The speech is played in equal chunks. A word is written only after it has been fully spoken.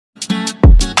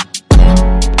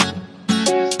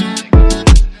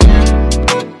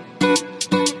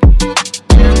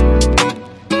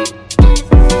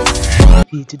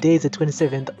Today is the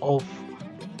 27th of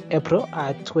April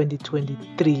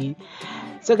 2023.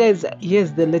 So guys,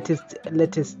 here's the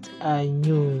latest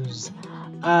news.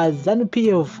 Zanu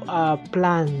PF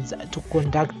plans to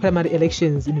conduct primary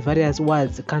elections in various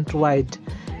wards countrywide.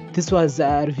 This was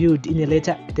reviewed in a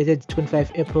letter dated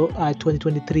 25 April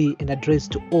 2023 and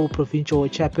addressed to all provincial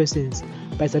chairpersons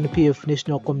by Zanu PF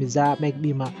National Commissar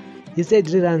Bimha. He said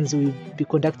reruns will be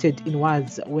conducted in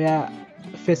wards where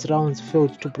first rounds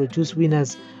failed to produce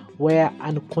winners, where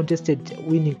uncontested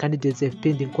winning candidates have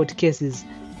pending court cases,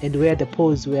 and where the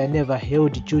polls were never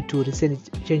held due to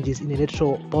recent changes in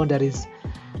electoral boundaries.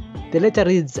 The letter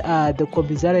reads, the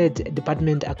Commissariat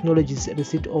Department acknowledges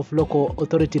receipt of local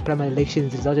authority primary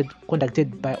elections results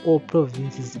conducted by all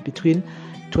provinces between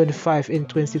 25 and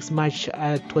 26 March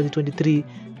 2023.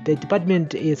 The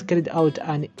department has carried out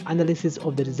an analysis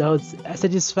of the results,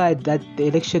 satisfied that the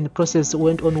election process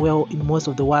went on well in most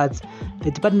of the wards. The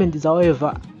department is,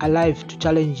 however, alive to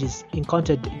challenges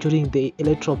encountered during the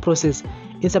electoral process.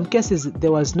 In some cases,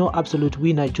 there was no absolute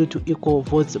winner due to equal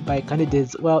votes by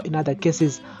candidates, while in other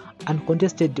cases,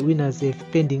 uncontested winners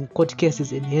have pending court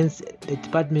cases, and hence the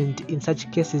department in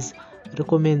such cases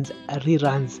recommends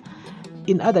reruns.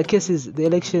 In other cases, the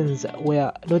elections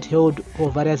were not held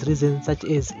for various reasons, such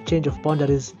as change of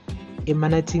boundaries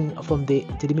emanating from the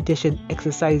delimitation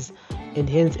exercise, and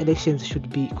hence elections should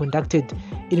be conducted.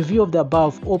 In view of the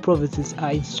above, all provinces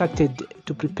are instructed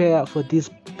to prepare for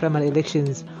these primary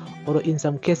elections, or in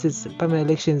some cases, primary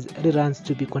elections reruns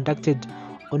to be conducted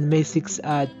on May 6,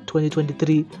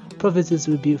 2023. Provinces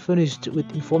will be furnished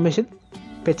with information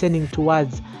pertaining to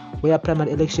wards where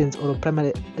primary elections or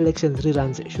primary elections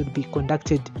reruns should be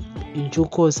conducted in due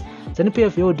course. Zanu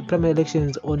PF held primary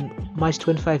elections on March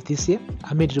 25 this year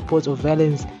amid reports of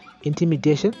violence,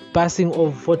 intimidation, passing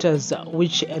of voters,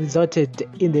 which resulted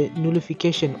in the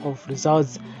nullification of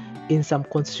results in some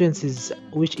constituencies,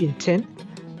 which in turn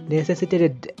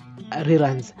necessitated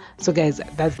reruns. So guys,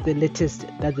 that's the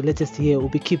latest here. We'll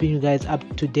be keeping you guys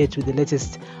up to date with the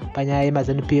latest panyaya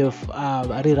Zanu PF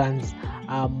reruns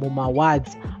muma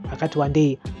wards akati one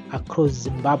day across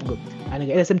Zimbabwe. And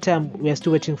at the same time, we are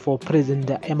still waiting for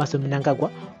President Emerson Mnangagwa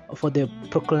for the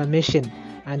proclamation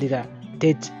and the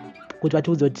date kuti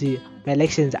vatiudza kuti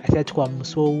ma-elections achaitwa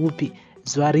musi upi,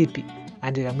 zuva ripi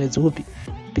and mwedzi upi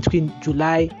between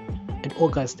July and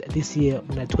August this year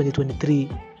in 2023.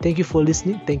 Thank you for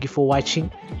listening. Thank you for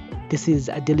watching. This is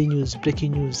a daily news,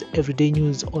 breaking news, everyday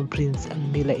news on Prince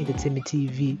Miller Entertainment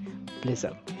TV. Bless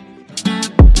up.